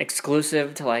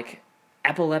 exclusive to, like,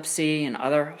 epilepsy and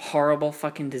other horrible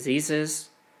fucking diseases.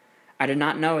 I did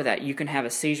not know that you can have a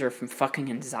seizure from fucking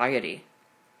anxiety.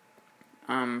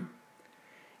 And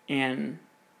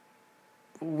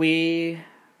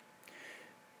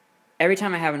every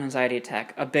time I have an anxiety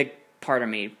attack, a big part of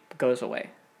me goes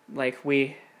away. Like,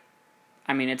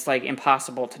 it's like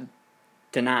impossible to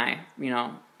deny,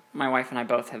 my wife and I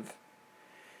both have,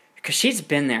 because she's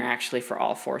been there actually for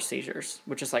all 4 seizures,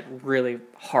 which is like really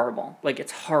horrible. Like,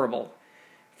 it's horrible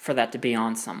for that to be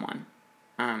on someone.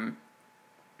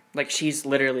 Like, she's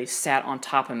literally sat on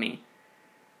top of me,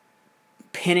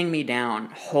 pinning me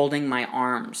down, holding my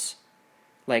arms,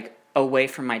 like, away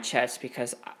from my chest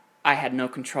because I had no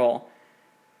control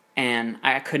and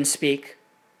I couldn't speak.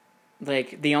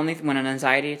 Like, when an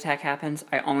anxiety attack happens,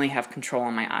 I only have control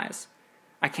on my eyes.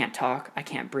 I can't talk, I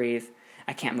can't breathe,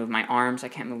 I can't move my arms, I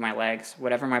can't move my legs.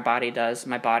 Whatever my body does,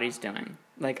 my body's doing.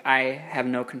 Like, I have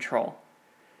no control.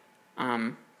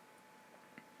 And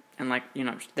like,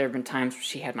 there have been times where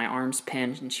she had my arms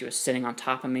pinned and she was sitting on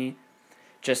top of me,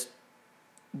 just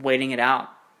waiting it out.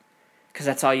 Because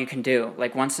that's all you can do.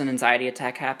 Like, once an anxiety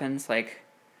attack happens, like,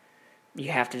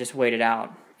 you have to just wait it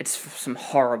out. It's some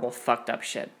horrible, fucked up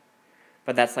shit.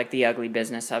 But that's like the ugly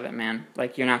business of it, man.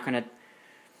 Like, you're not going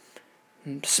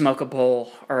to smoke a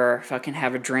bowl or fucking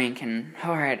have a drink and,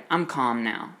 alright, I'm calm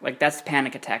now. Like, that's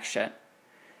panic attack shit.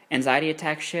 Anxiety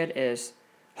attack shit is,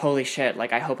 holy shit,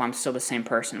 like, I hope I'm still the same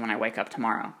person when I wake up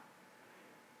tomorrow.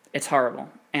 It's horrible.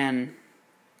 And,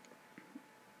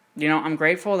 I'm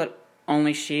grateful that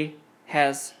only she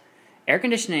has air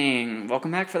conditioning. Welcome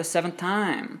back for the 7th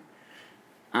time.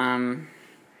 I'm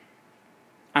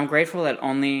grateful that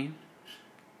only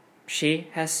she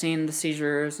has seen the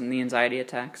seizures and the anxiety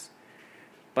attacks,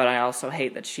 but I also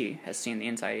hate that she has seen the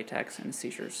anxiety attacks and the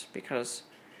seizures because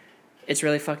it's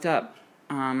really fucked up.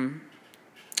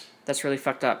 That's really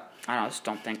fucked up. I just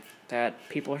don't think that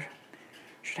people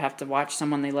should have to watch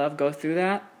someone they love go through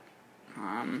that.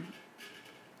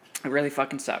 It really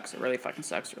fucking sucks. It really fucking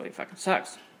sucks. It really fucking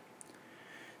sucks.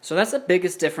 So that's the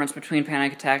biggest difference between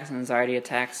panic attacks and anxiety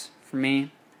attacks for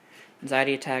me.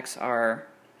 Anxiety attacks are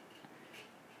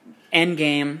end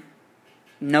game,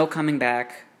 no coming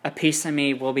back, a piece of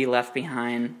me will be left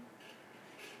behind,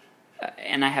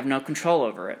 and I have no control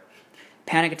over it.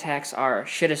 Panic attacks are,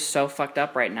 shit is so fucked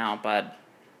up right now, but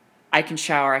I can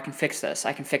shower, I can fix this.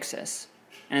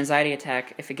 An anxiety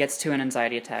attack, if it gets to an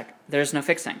anxiety attack, there's no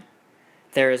fixing.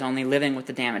 There is only living with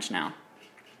the damage now.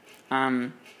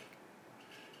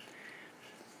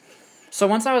 So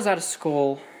once I was out of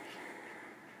school,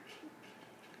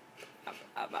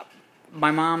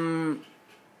 my mom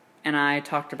and I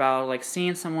talked about, like,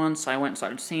 seeing someone, so I went and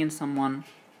started seeing someone,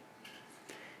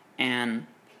 and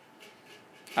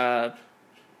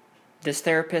this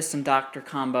therapist and doctor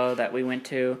combo that we went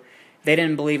to, they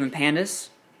didn't believe in pandas.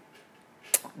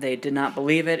 They did not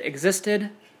believe it existed.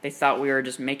 They thought we were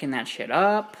just making that shit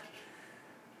up,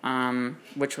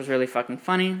 which was really fucking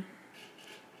funny.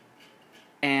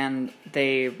 And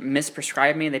they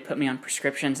misprescribed me. They put me on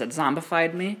prescriptions that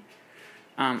zombified me.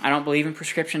 I don't believe in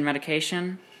prescription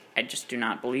medication. I just do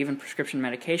not believe in prescription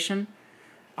medication.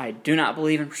 I do not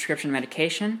believe in prescription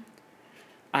medication.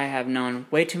 I have known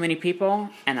way too many people,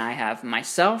 and I have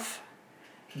myself,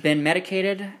 been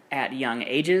medicated at young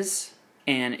ages,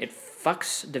 and it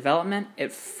fucks development.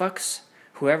 It fucks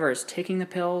whoever is taking the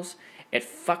pills. It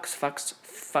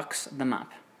fucks them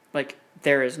up. Like,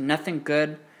 there is nothing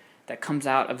good that comes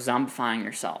out of zombifying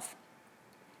yourself.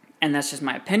 And that's just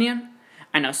my opinion.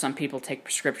 I know some people take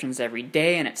prescriptions every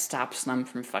day and it stops them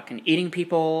from fucking eating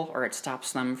people, or it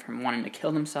stops them from wanting to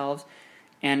kill themselves.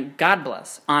 And God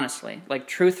bless, honestly. Like,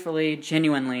 truthfully,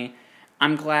 genuinely,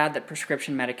 I'm glad that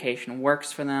prescription medication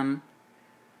works for them.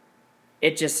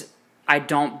 It just, I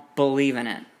don't believe in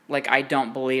it. Like, I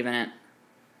don't believe in it.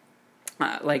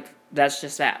 That's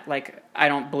just that. Like, I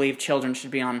don't believe children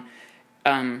should be on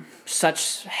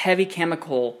such heavy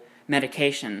chemical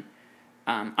medication,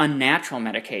 unnatural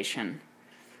medication,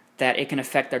 that it can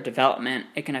affect their development,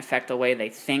 it can affect the way they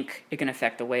think, it can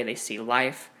affect the way they see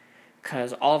life,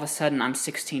 because all of a sudden I'm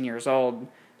 16 years old,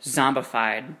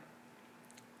 zombified,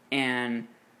 and,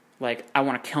 like, I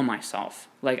want to kill myself.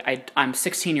 Like, I'm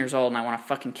 16 years old and I want to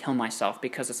fucking kill myself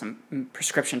because of some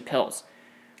prescription pills.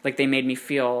 Like, they made me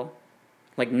feel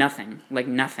like nothing.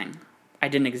 I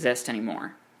didn't exist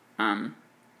anymore. That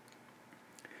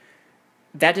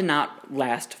did not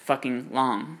last fucking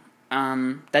long.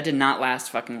 I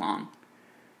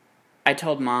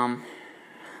told Mom,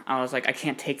 I was like, I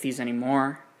can't take these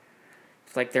anymore.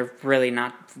 It's like, they're really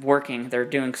not working. They're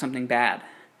doing something bad.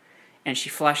 And she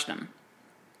flushed them.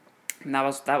 And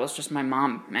that was just my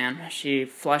mom, man. She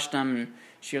flushed them, and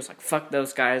she was like, fuck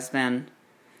those guys then,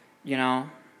 you know.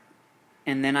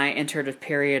 And then I entered a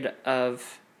period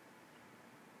of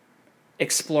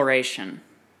exploration.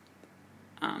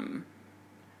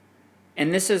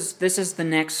 And this is the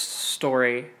next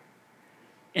story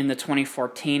in the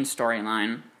 2014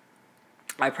 storyline.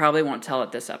 I probably won't tell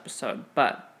it this episode,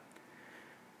 but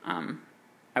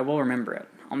I will remember it.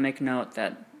 I'll make note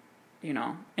that, you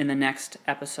know, in the next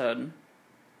episode,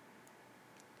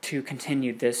 to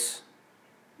continue this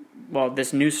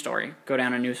news story, go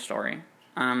down a news story.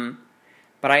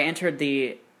 But I entered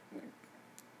the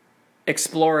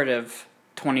explorative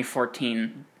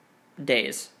 2014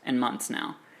 days and months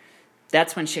now.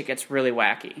 That's when shit gets really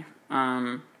wacky.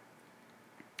 And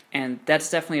that's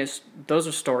definitely, those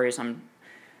are stories I'm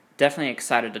definitely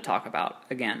excited to talk about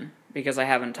again, because I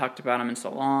haven't talked about them in so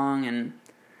long, and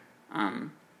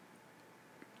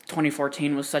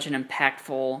 2014 was such an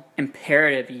impactful,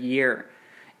 imperative year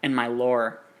in my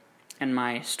lore, and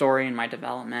my story, and my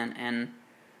development, and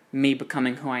me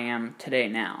becoming who I am today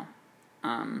now.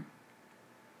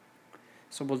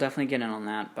 So we'll definitely get in on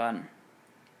that, but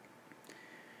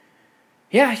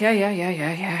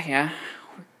yeah.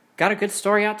 Got a good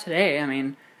story out today. I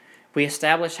mean, we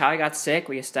established how I got sick.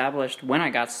 We established when I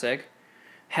got sick.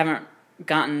 Haven't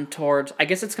gotten towards... I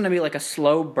guess it's going to be like a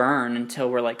slow burn until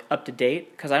we're, like, up to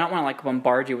date. Because I don't want to, like,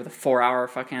 bombard you with a 4-hour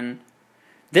fucking...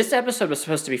 This episode was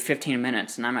supposed to be 15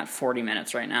 minutes, and I'm at 40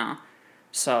 minutes right now.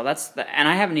 So that's... And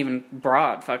I haven't even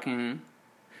brought fucking...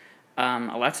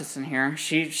 Alexis in here.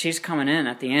 She's coming in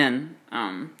at the end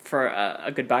for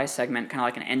a goodbye segment, kind of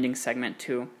like an ending segment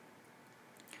to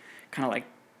kind of like,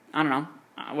 I don't know,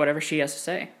 whatever she has to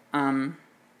say. But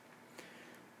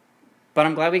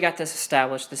I'm glad we got this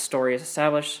established. This story is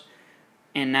established,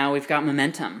 and now we've got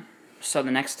momentum. So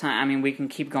the next time, I mean, we can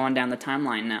keep going down the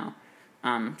timeline now.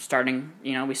 Starting,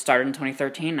 you know, we started in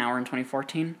 2013. Now we're in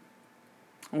 2014.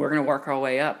 We're gonna work our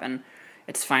way up, and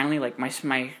it's finally like my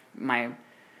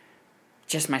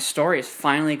story is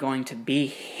finally going to be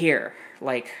here,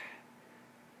 like,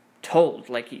 told,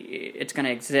 like, it's going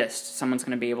to exist. Someone's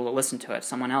going to be able to listen to it.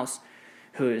 Someone else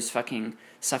who is fucking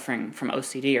suffering from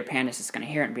OCD or PANDAS is going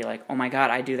to hear it and be like, oh my god,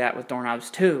 I do that with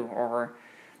doorknobs too, or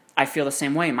I feel the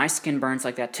same way, my skin burns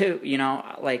like that too, you know,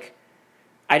 like,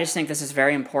 I just think this is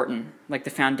very important. Like, the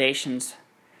foundations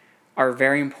are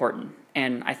very important,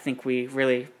 and I think we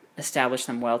really established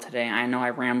them well today. I know I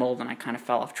rambled and I kind of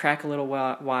fell off track a little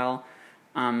while,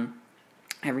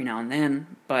 every now and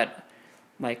then, but,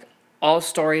 like, all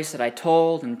stories that I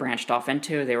told and branched off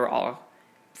into, they were all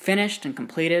finished and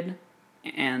completed,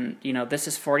 and, you know, this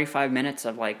is 45 minutes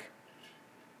of, like,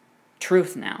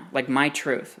 truth now, like, my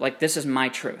truth, like, this is my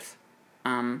truth,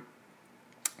 so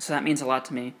that means a lot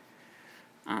to me,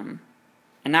 and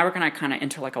now we're gonna kind of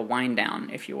enter, like, a wind down,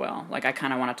 if you will. Like, I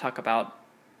kind of want to talk about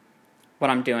what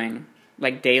I'm doing,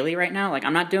 like, daily right now. Like,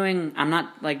 I'm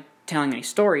not, like, telling any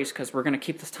stories, because we're going to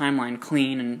keep this timeline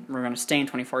clean, and we're going to stay in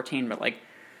 2014, but, like,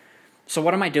 so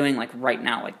what am I doing, like, right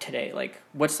now, like, today? Like,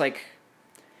 what's, like,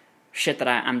 shit that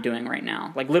I'm doing right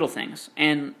now? Like, little things.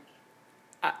 And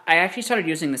I actually started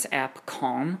using this app,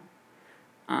 Calm.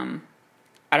 I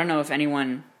don't know if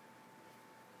anyone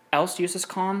else uses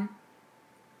Calm.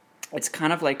 It's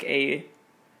kind of like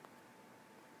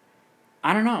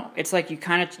I don't know. It's like you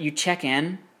check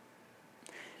in.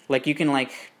 Like you can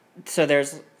so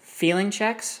there's feeling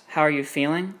checks. How are you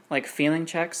feeling? Like feeling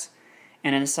checks.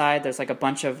 And inside there's like a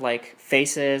bunch of like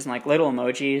faces and like little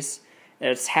emojis.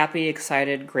 It's happy,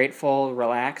 excited, grateful,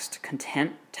 relaxed,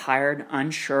 content, tired,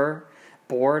 unsure,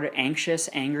 bored, anxious,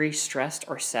 angry, stressed,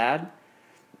 or sad.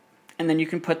 And then you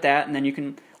can put that, and then you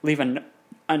can leave a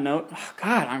note. Oh,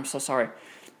 God, I'm so sorry.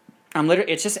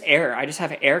 It's just air. I just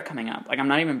have air coming up. Like, I'm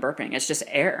not even burping. It's just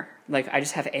air. Like, I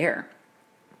just have air.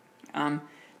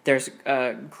 There's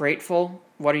grateful.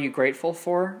 What are you grateful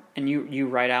for? And you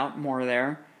write out more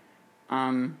there.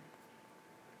 So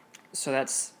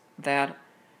that's that.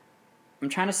 I'm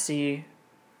trying to see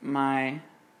my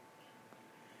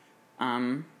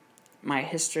my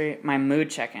history, my mood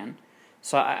check-in.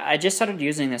 So I just started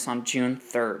using this on June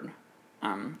 3rd.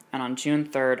 And on June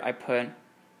 3rd, I put...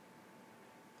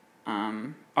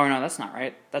 oh, no, that's not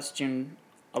right. That's June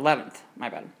 11th. My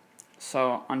bad.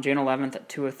 So on June 11th at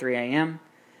 2:03 a.m.,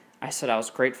 I said I was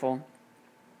grateful.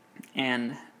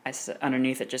 And I said,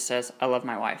 underneath it just says, I love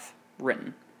my wife,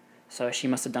 written. So she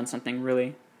must have done something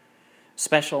really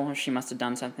special. She must have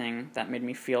done something that made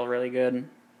me feel really good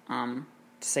to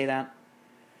say that.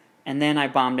 And then I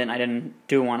bombed it. I didn't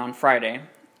do one on Friday.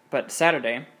 But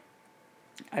Saturday,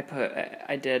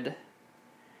 I did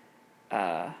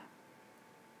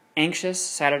anxious,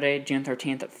 Saturday, June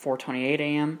 13th at 4:28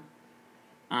 a.m.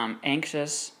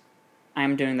 Anxious, I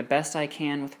am doing the best I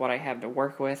can with what I have to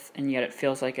work with, and yet it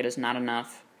feels like it is not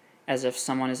enough, as if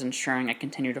someone is ensuring I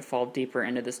continue to fall deeper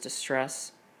into this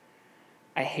distress.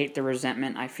 I hate the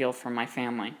resentment I feel from my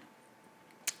family.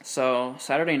 So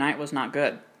Saturday night was not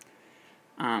good.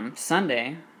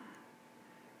 Sunday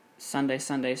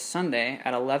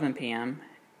at 11 p.m.,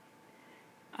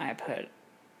 I put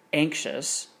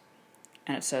anxious,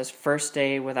 and it says, first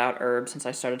day without herbs since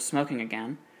I started smoking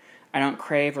again. I don't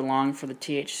crave or long for the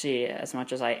THC as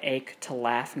much as I ache to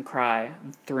laugh and cry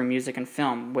through music and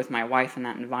film with my wife in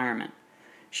that environment.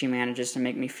 She manages to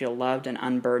make me feel loved and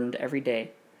unburdened every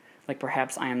day, like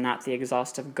perhaps I am not the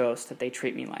exhaustive ghost that they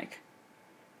treat me like.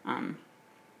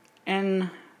 And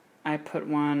I put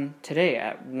one today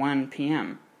at 1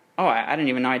 p.m. Oh, I didn't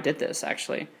even know I did this,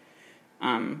 actually.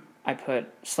 I put,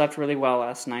 slept really well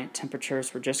last night.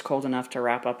 Temperatures were just cold enough to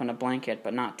wrap up in a blanket,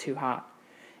 but not too hot.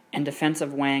 In defense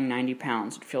of weighing 90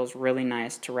 pounds, it feels really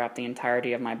nice to wrap the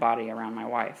entirety of my body around my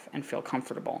wife and feel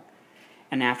comfortable.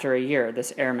 And after a year,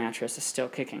 this air mattress is still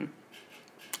kicking.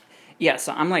 Yeah,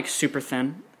 so I'm like super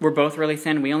thin. We're both really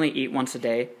thin. We only eat once a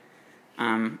day.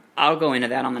 I'll go into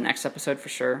that on the next episode for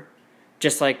sure.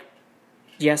 Just like,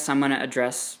 yes, I'm going to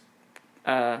address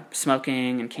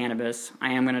smoking and cannabis.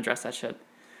 I am going to address that shit.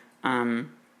 But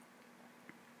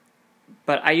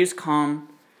I use Calm.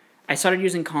 I started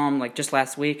using Calm like just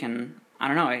last week, and I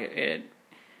don't know,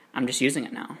 I'm just using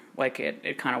it now. Like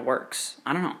it kind of works.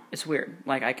 I don't know. It's weird.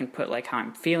 Like I can put like how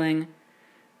I'm feeling.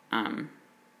 I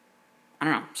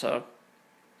don't know. So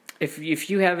if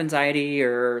you have anxiety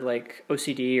or like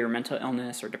OCD or mental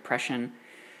illness or depression,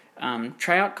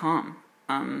 try out Calm.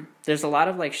 There's a lot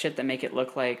of like shit that make it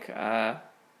look like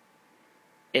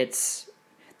it's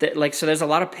that like, so there's a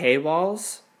lot of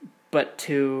paywalls, but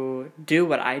to do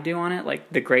what I do on it, like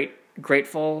the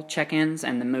grateful check-ins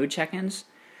and the mood check-ins,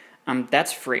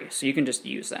 that's free. So you can just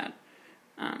use that.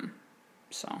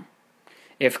 So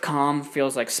if Calm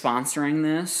feels like sponsoring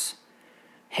this,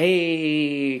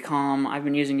 hey Calm, I've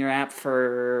been using your app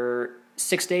for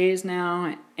 6 days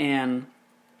now, and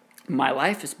my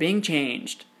life is being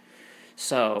changed.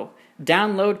 So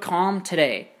download Calm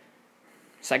today.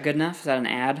 Is that good enough? Is that an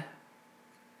ad?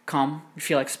 Calm, you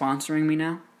feel like sponsoring me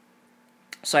now?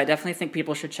 So I definitely think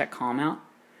people should check Calm out.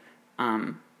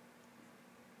 I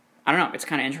don't know, it's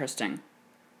kind of interesting.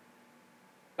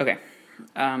 Okay,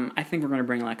 I think we're going to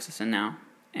bring Alexis in now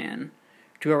and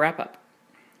do a wrap-up.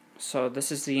 So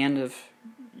this is the end of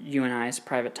you and I's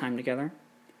private time together.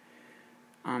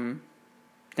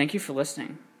 Thank you for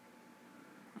listening.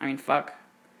 I mean, fuck.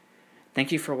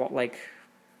 Thank you for like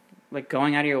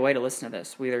going out of your way to listen to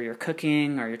this. Whether you're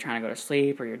cooking, or you're trying to go to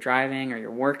sleep, or you're driving, or you're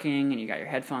working, and you got your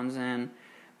headphones in.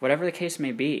 Whatever the case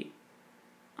may be.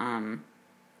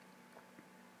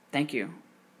 Thank you.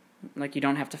 Like, you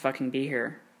don't have to fucking be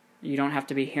here. You don't have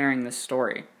to be hearing this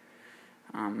story.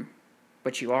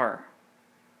 But you are.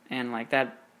 And, like,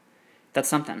 that's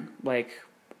something. Like,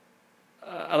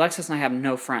 Alexis and I have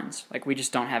no friends. Like, we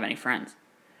just don't have any friends.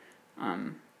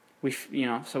 We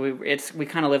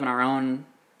kind of live in our own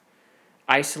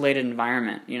isolated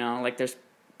environment, you know? Like,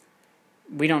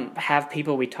 we don't have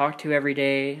people we talk to every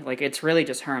day. Like, it's really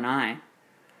just her and I.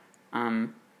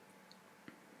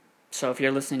 So if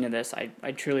you're listening to this,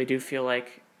 I truly do feel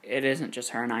like it isn't just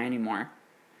her and I anymore.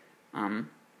 And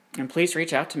please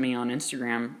reach out to me on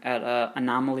Instagram at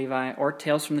Anomalevi or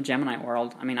Tales from the Gemini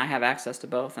World. I mean, I have access to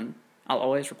both, and I'll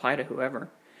always reply to whoever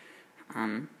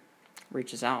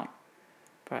reaches out.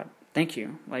 But thank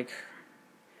you. Like,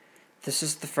 this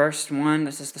is the first one.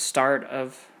 This is the start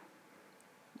of,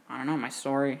 I don't know, my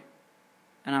story.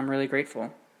 And I'm really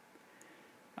grateful.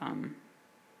 And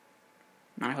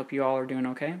I hope you all are doing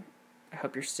okay. I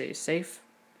hope you stay safe,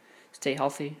 stay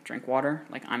healthy, drink water.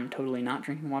 Like, I'm totally not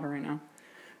drinking water right now.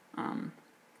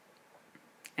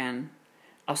 And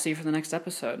I'll see you for the next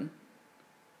episode.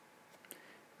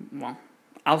 Well,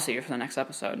 I'll see you for the next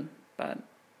episode, but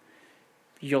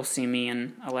you'll see me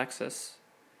and Alexis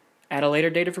at a later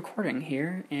date of recording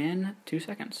here in 2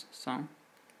 seconds. So,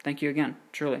 thank you again,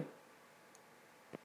 truly.